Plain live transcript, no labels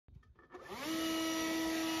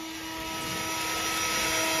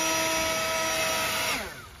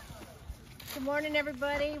Good morning,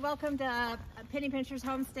 everybody. Welcome to Pennypincher's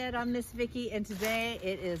Homestead. I'm Miss Vickie, and today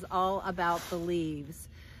it is all about the leaves.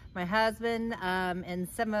 My husband and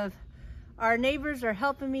some of our neighbors are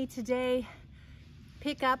helping me today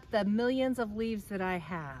pick up the millions of leaves that I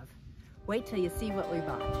have. Wait till you see what we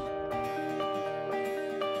bought.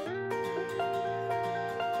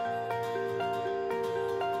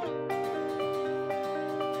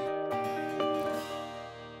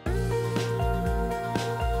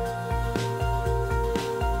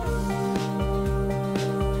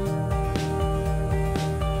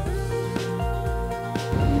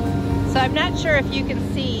 So I'm not sure if you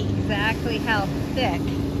can see exactly how thick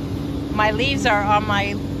my leaves are on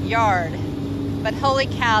my yard, but holy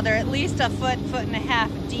cow, they're at least a foot and a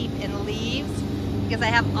half deep in leaves because I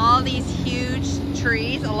have all these huge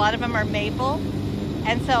trees. A lot of them are maple.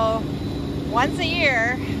 And so once a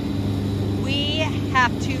year, we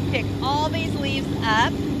have to pick all these leaves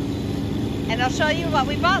up, and I'll show you what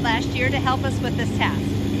we bought last year to help us with this task.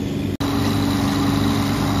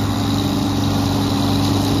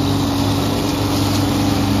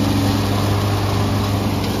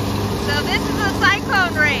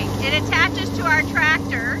 Cyclone rake. It attaches to our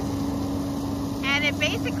tractor and it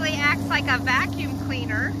basically acts like a vacuum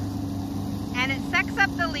cleaner, and it sucks up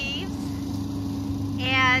the leaves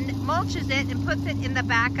and mulches it and puts it in the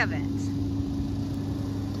back of it.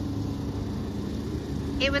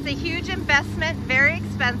 It was a huge investment, very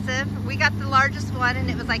expensive. We got the largest one and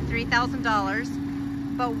it was like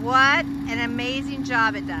 $3,000, but what an amazing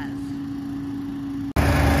job it does.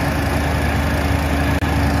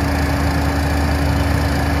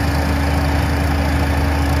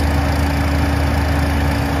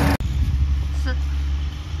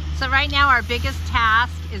 So right now our biggest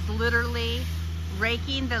task is literally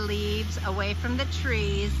raking the leaves away from the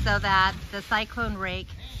trees so that the cyclone rake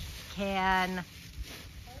can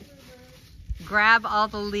grab all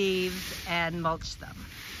the leaves and mulch them.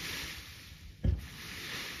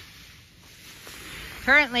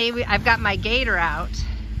 Currently I've got my gator out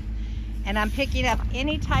and I'm picking up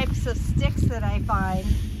any types of sticks that I find,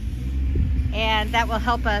 and that will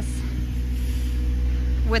help us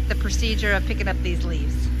with the procedure of picking up these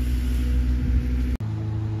leaves.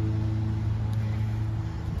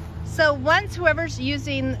 So once whoever's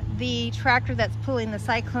using the tractor that's pulling the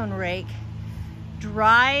cyclone rake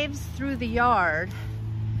drives through the yard,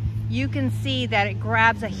 you can see that it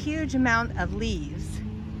grabs a huge amount of leaves.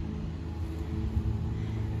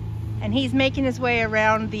 And he's making his way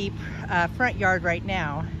around the front yard right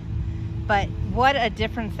now. But what a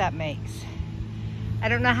difference that makes. I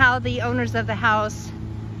don't know how the owners of the house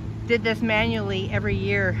did this manually every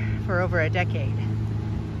year for over a decade.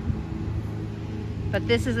 But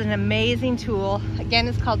this is an amazing tool. Again,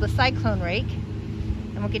 it's called the cyclone rake,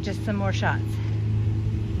 and we'll get just some more shots.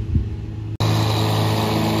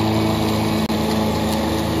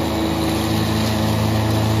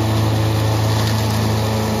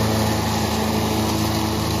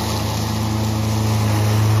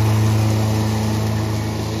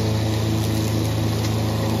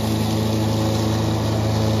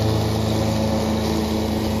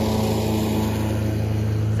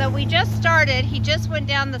 So we just started, he just went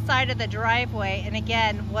down the side of the driveway, and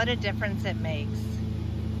again, what a difference it makes.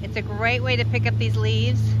 It's a great way to pick up these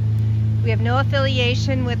leaves. We have no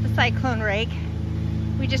affiliation with the cyclone rake.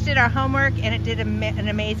 We just did our homework and it did an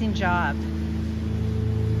amazing job.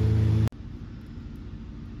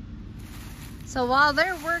 So while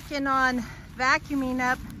they're working on vacuuming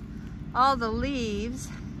up all the leaves,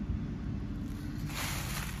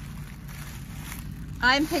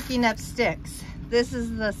 I'm picking up sticks. This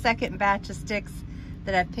is the second batch of sticks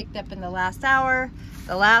that I've picked up in the last hour.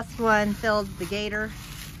 The last one filled the gator.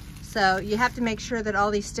 So you have to make sure that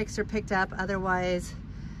all these sticks are picked up, otherwise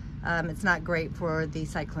it's not great for the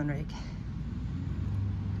cyclone rake.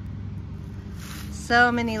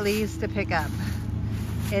 So many leaves to pick up.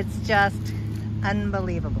 It's just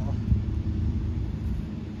unbelievable.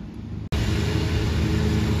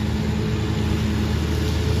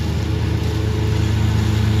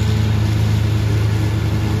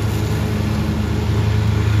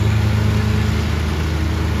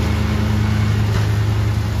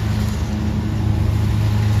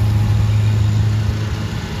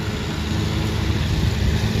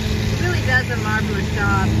 Does a marvelous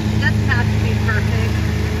job. It doesn't have to be perfect.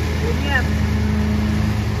 When you have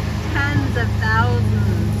tens of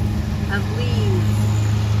thousands of leaves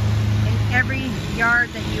in every yard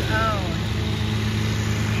that you own,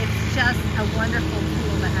 it's just a wonderful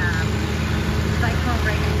tool to have. Cyclone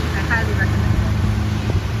rake, I highly recommend it.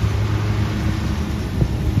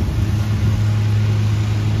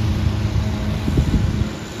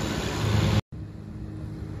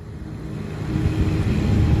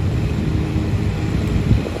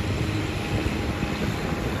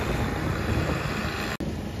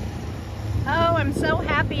 I'm so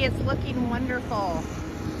happy. It's looking wonderful.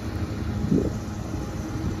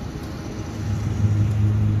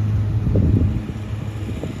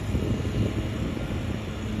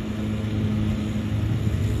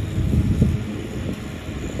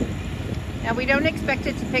 Now we don't expect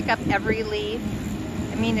it to pick up every leaf.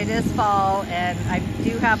 I mean, it is fall and I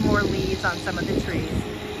do have more leaves on some of the trees.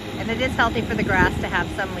 And it is healthy for the grass to have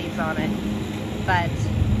some leaves on it. But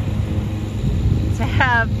to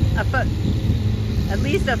have a foot, at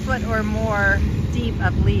least a foot or more deep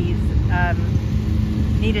of leaves,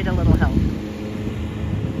 needed a little help.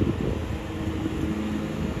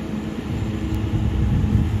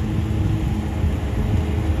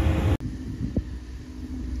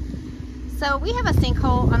 So we have a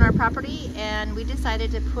sinkhole on our property and we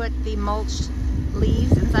decided to put the mulched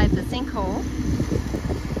leaves inside the sinkhole.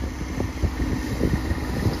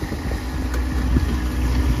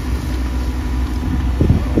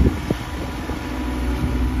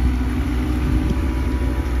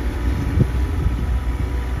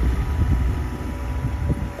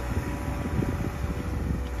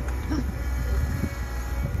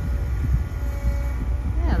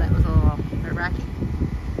 Yeah, that was a little nerve-wracking.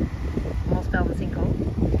 Almost fell in the sinkhole.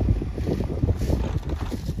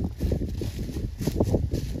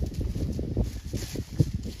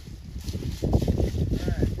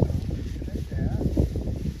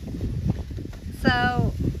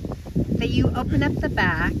 So that you open up the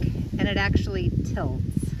back and it actually tilts.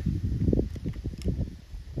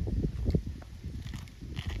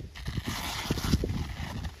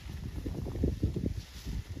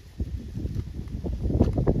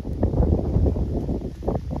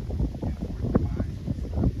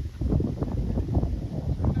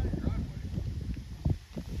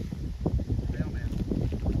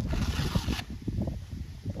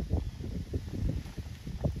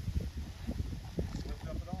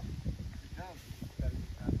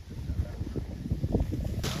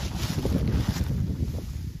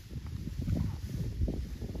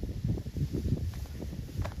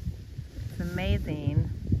 Amazing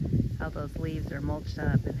how those leaves are mulched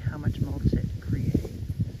up and how much mulch it creates.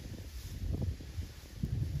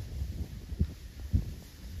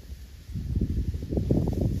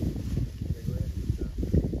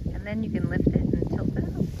 And then you can lift it and tilt it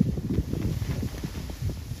out.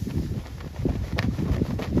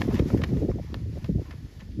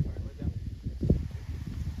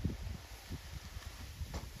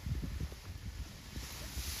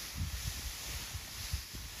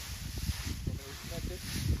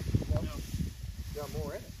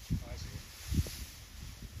 More in it. Oh, I see.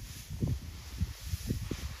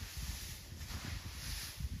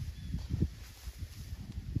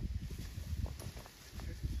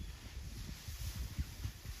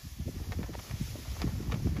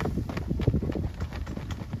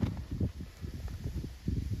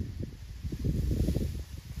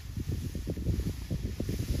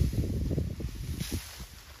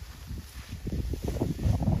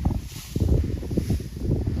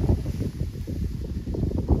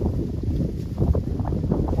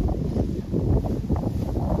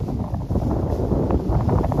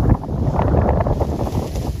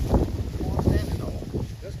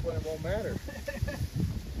 Matter. That's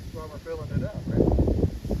why we're filling it up, right?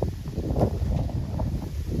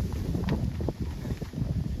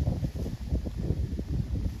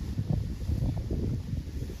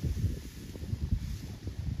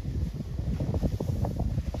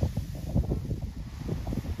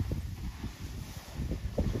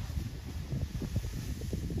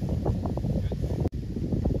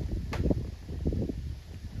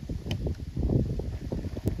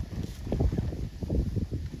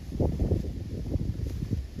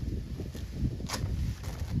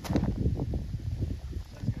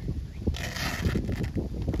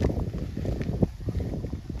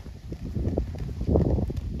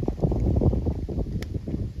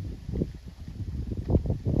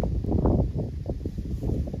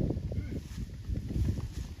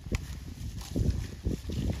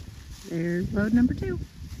 There's load number 2.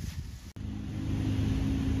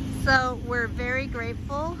 So we're very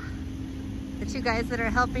grateful. The 2 guys that are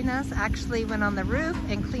helping us actually went on the roof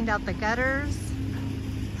and cleaned out the gutters.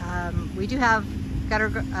 We do have gutter,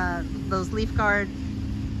 those leaf guard,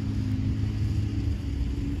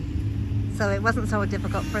 so it wasn't so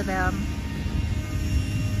difficult for them.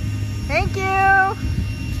 Thank you!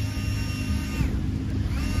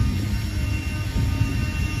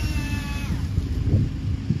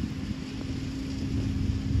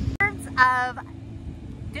 Of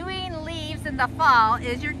doing leaves in the fall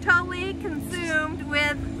is you're totally consumed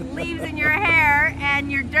with leaves in your hair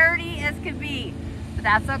and you're dirty as could be. But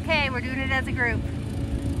that's okay, we're doing it as a group.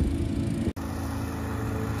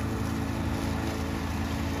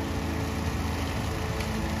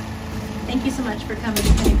 Thank you so much for coming to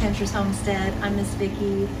Pennypincher's Homestead. I'm Miss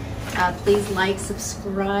Vickie. Please like,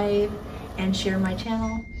 subscribe, and share my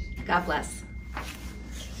channel. God bless.